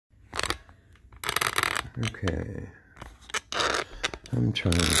Okay. I'm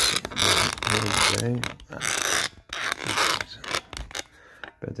trying to today.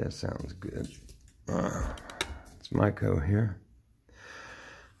 Bet that sounds good. It's Miko here.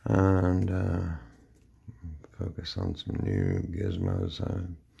 And focus on some new gizmos.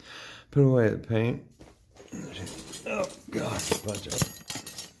 Put away the paint. Oh gosh, a bunch of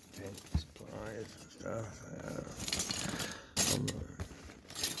paint supplies and stuff.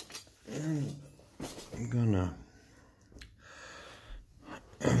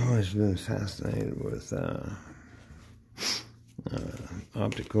 I've always been fascinated with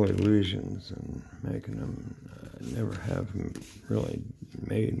optical illusions and making them. I never have really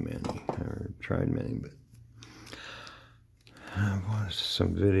made many or tried many, but I've watched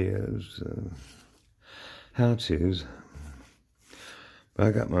some videos of how-tos. But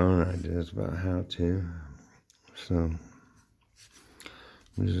I got my own ideas about how to. So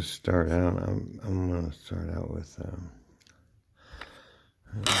let me just start out. I'm going to start out with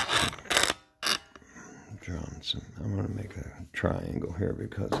drawing some. I'm going to make a triangle here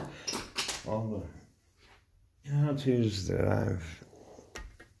because all the how-tos that I've,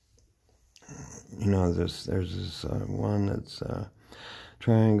 there's this one that's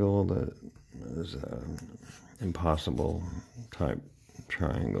triangle that is impossible type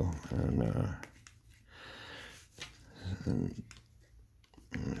triangle, and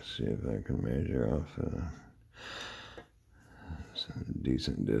let's see if I can measure off some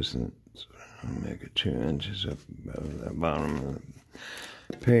decent distance. I'll make it 2 inches up above the bottom of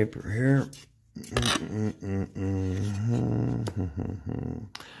the paper here.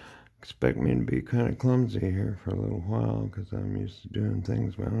 Expect me to be kind of clumsy here for a little while because I'm used to doing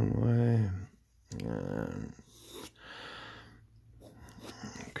things my own way.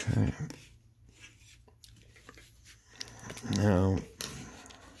 Okay. Now,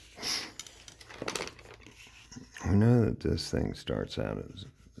 we know that this thing starts out as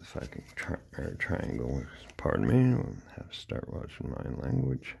a fucking triangle. Pardon me, we'll have to start watching my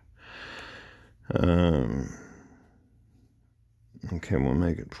language. Okay, we'll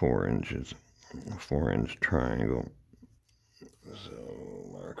make it 4 inches. A 4-inch triangle. So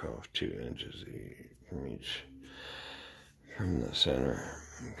mark off 2 inches from the center.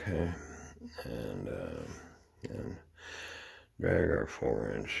 Okay, and drag our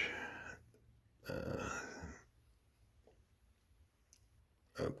 4-inch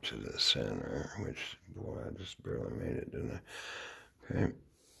up to the center, which, boy, I just barely made it, didn't I? Okay.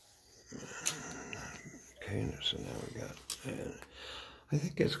 Okay, so now we got, and I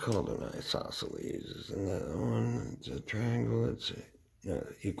think it's called an isosceles, isn't that the one? It's a triangle, it's a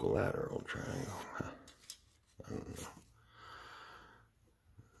equilateral triangle. I don't know.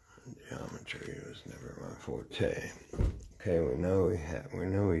 Geometry was never my forte. Okay, we know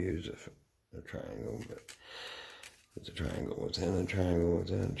we use a triangle, but it's a triangle within a triangle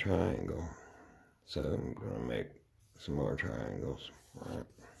within a triangle. So I'm going to make some more triangles, right?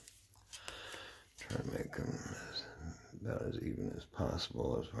 Try to make them about as even as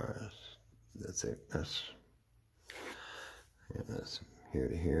possible as far as the thickness. And that's here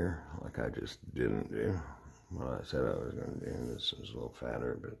to here, like I just didn't do. Well, I said I was going to do. This is a little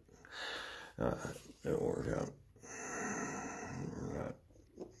fatter, but it'll work out. We're not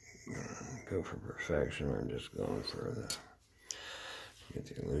going to go for perfection. We're just going for get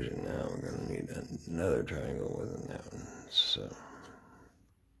the illusion now. We're going to need another triangle within that one. So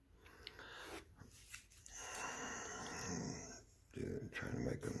try to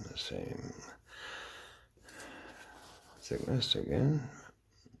make them the same thickness again.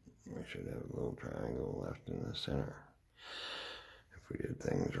 We should have a little triangle left in the center if we did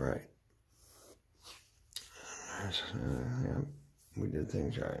things right. Yeah, we did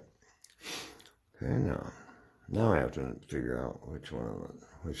things right. Okay, now I have to figure out which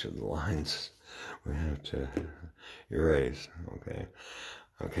of the lines we have to erase.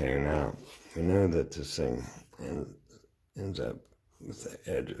 Okay, now we know that this thing ends up with the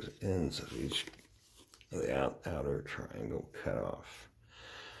ends of each of the outer triangle cut off.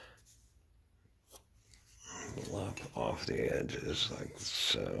 Lop off the edges like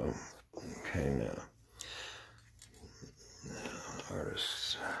so. Okay, now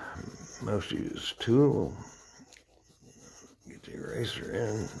artists most use tool. Get the eraser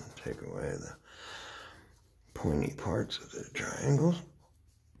in, take away the pointy parts of the triangles.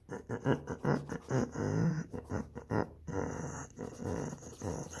 That's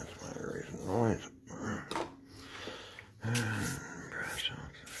my erasing noise. Brush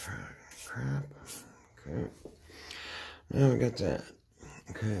off the crap. Okay. Now we got that.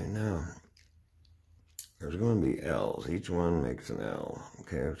 Okay, now there's going to be 3 L's. Each one makes an L.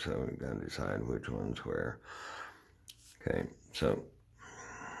 Okay, so we've got to decide which one's where. Okay, so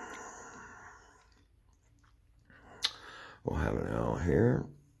we'll have an L here.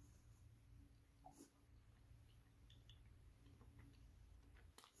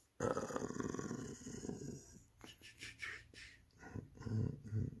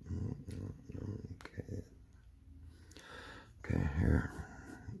 Okay, here.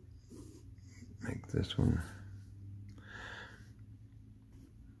 Make this one.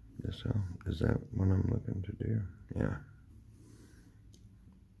 This L. Is that what I'm looking to do? Yeah.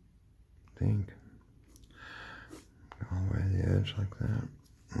 Think. All the way to the edge like that.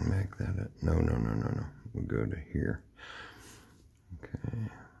 Make that it. No. We'll go to here. Okay.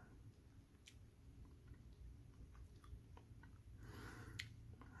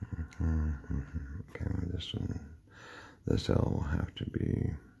 Okay, well, this L will have to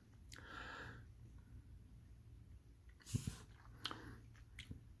be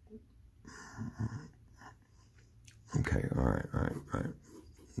okay, all right.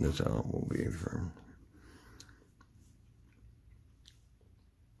 This L will be for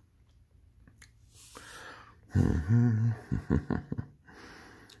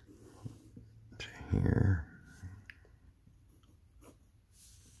to here.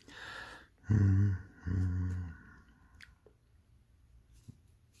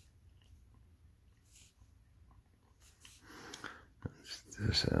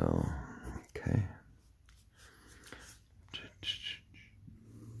 This L, okay.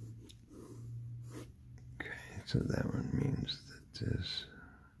 Okay, so that one means that this.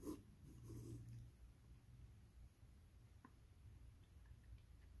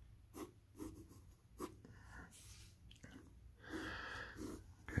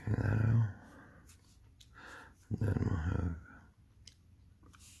 Okay, that L. And then we'll have.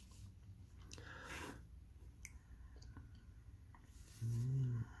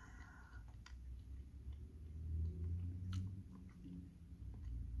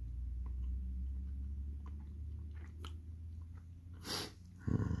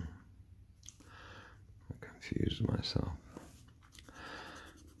 Confused myself.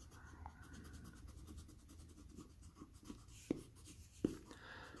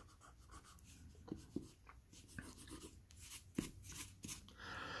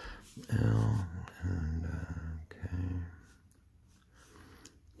 L and okay.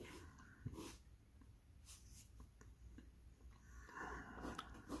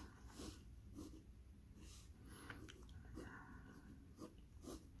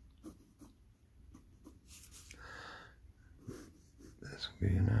 This will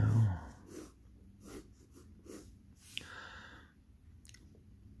be an L.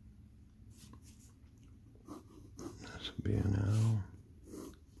 This will be an L.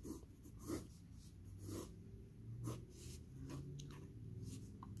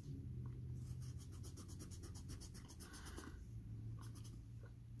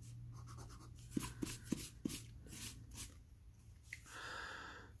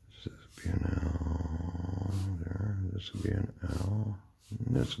 This will be an L there. This will be an L.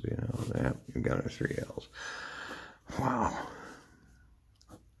 And this will be an L. Yep, you got our 3 L's. Wow.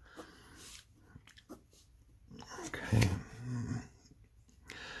 Okay.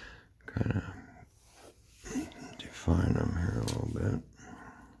 Kind of define them here a little bit.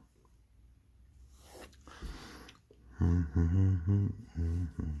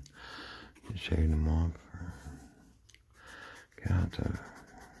 Shade them off. Got the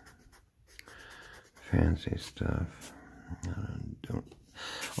fancy stuff. Don't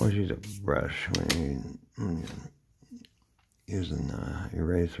always use a brush when you're using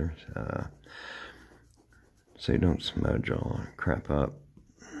erasers, so you don't smudge all the crap up.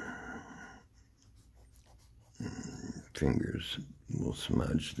 Fingers will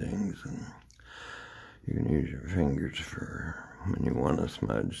smudge things, and you can use your fingers for when you want to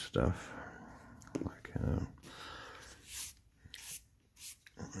smudge stuff, like when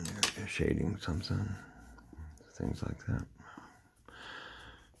you're shading something, things like that.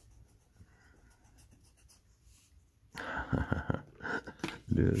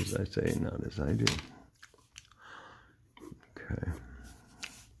 Do as I say, not as I do. Okay.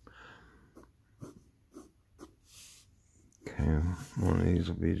 Okay, one of these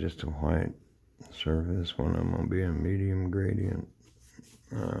will be just a white surface. One of them will be a medium gradient.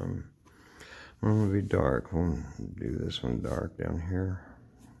 One will be dark. We'll do this one dark down here.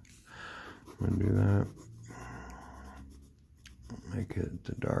 We'll do that. Make it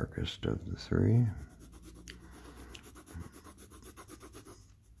the darkest of the 3.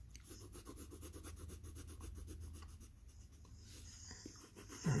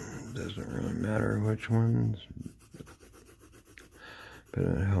 Doesn't really matter which ones. but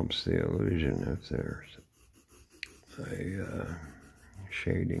it helps the illusion if there's a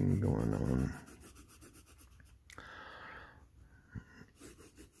shading going on.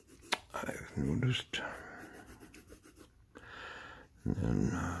 I've noticed. And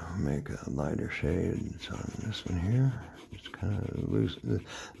then make a lighter shade on this one here. Just kind of loose.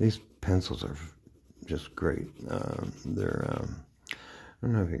 These pencils are just great. They're, I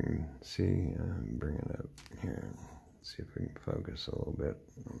don't know if you can see, bring it up here and see if we can focus a little bit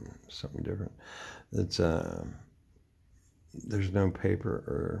on something different. It's, there's no paper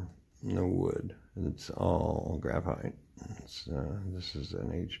or no wood. It's all graphite. It's, this is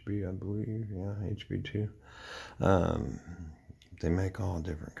an HB, I believe. Yeah, HB2. They make all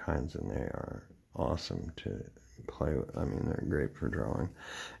different kinds, and they are awesome to play with. I mean, they're great for drawing,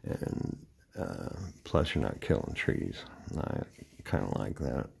 and plus you're not killing trees. I kind of like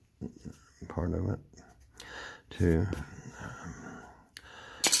that part of it too.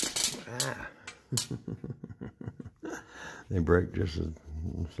 They break just as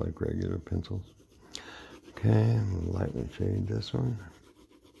it's like regular pencils. Okay, I'm lightly shade this one.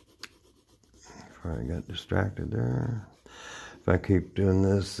 Before I got distracted there. If I keep doing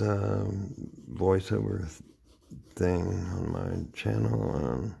this voiceover thing on my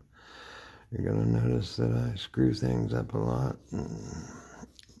channel, you're going to notice that I screw things up a lot. And,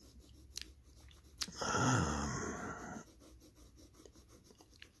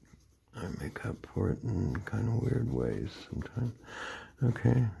 I make up for it in kind of weird ways sometimes.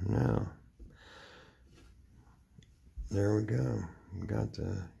 Okay, now, there we go. Got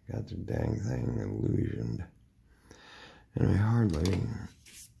the dang thing illusioned. And I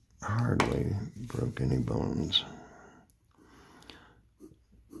hardly broke any bones.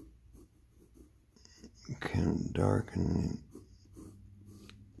 Can darken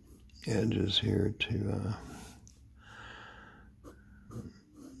the edges here to,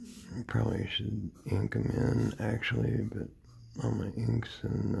 probably should ink them in actually, but all my inks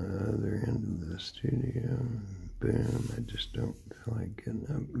on the other end of the studio, boom, I just don't feel like getting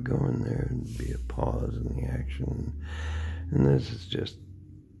up, going there, and be a pause in the action. And this is just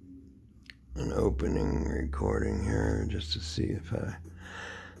an opening recording here, just to see if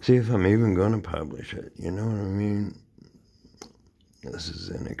I'm even going to publish it. You know what I mean? This is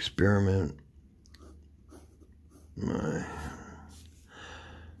an experiment.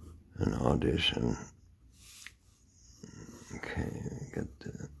 An audition. Okay, get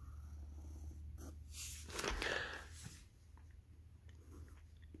the.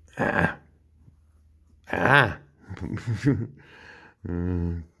 Okay,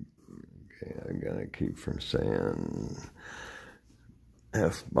 I gotta keep from saying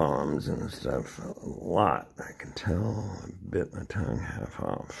F-bombs and stuff a lot. I can tell. I bit my tongue half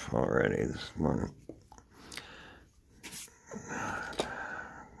off already this morning.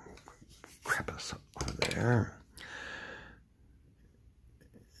 Crap us over there.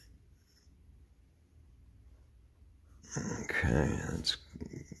 Okay, that's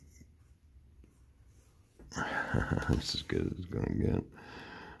as good as it's gonna get.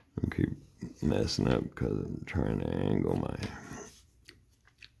 I keep messing up because I'm trying to angle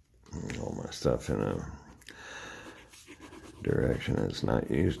all my stuff in a direction that's not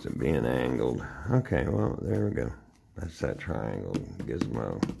used to being angled. Okay, well, there we go. That's that triangle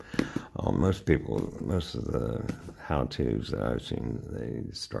gizmo. Most of the how-tos that I've seen, they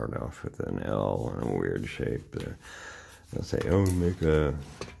start off with an L and a weird shape. They'll say, "Oh, make an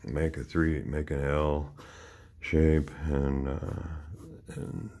L shape, and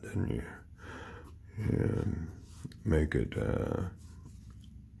then you make it a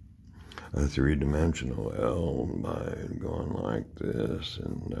three-dimensional L by going like this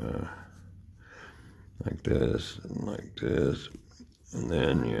and like this and like this, and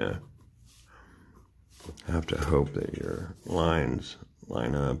then you have to hope that your lines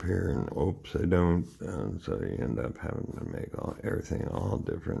line up here, and oops, they don't, and so you end up having to make everything all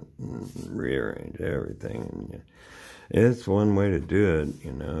different and rearrange everything. And it's one way to do it,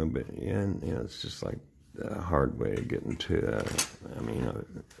 you know, but yeah, you know, it's just like a hard way of getting to it. I mean,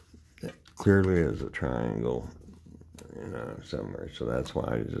 it clearly is a triangle, you know, somewhere, so that's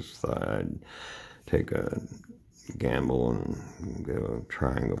why I just thought I'd take a gamble and go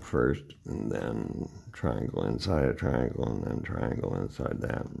triangle first, and then triangle inside a triangle, and then triangle inside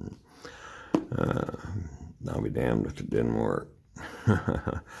that. And, I'll be damned if it didn't work.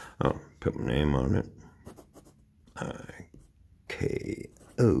 Oh, put my name on it.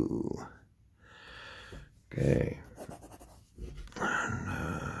 K-O. Okay. And,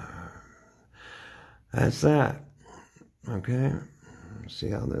 that's that. Okay. See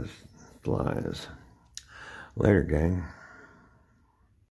how this flies. Later, gang.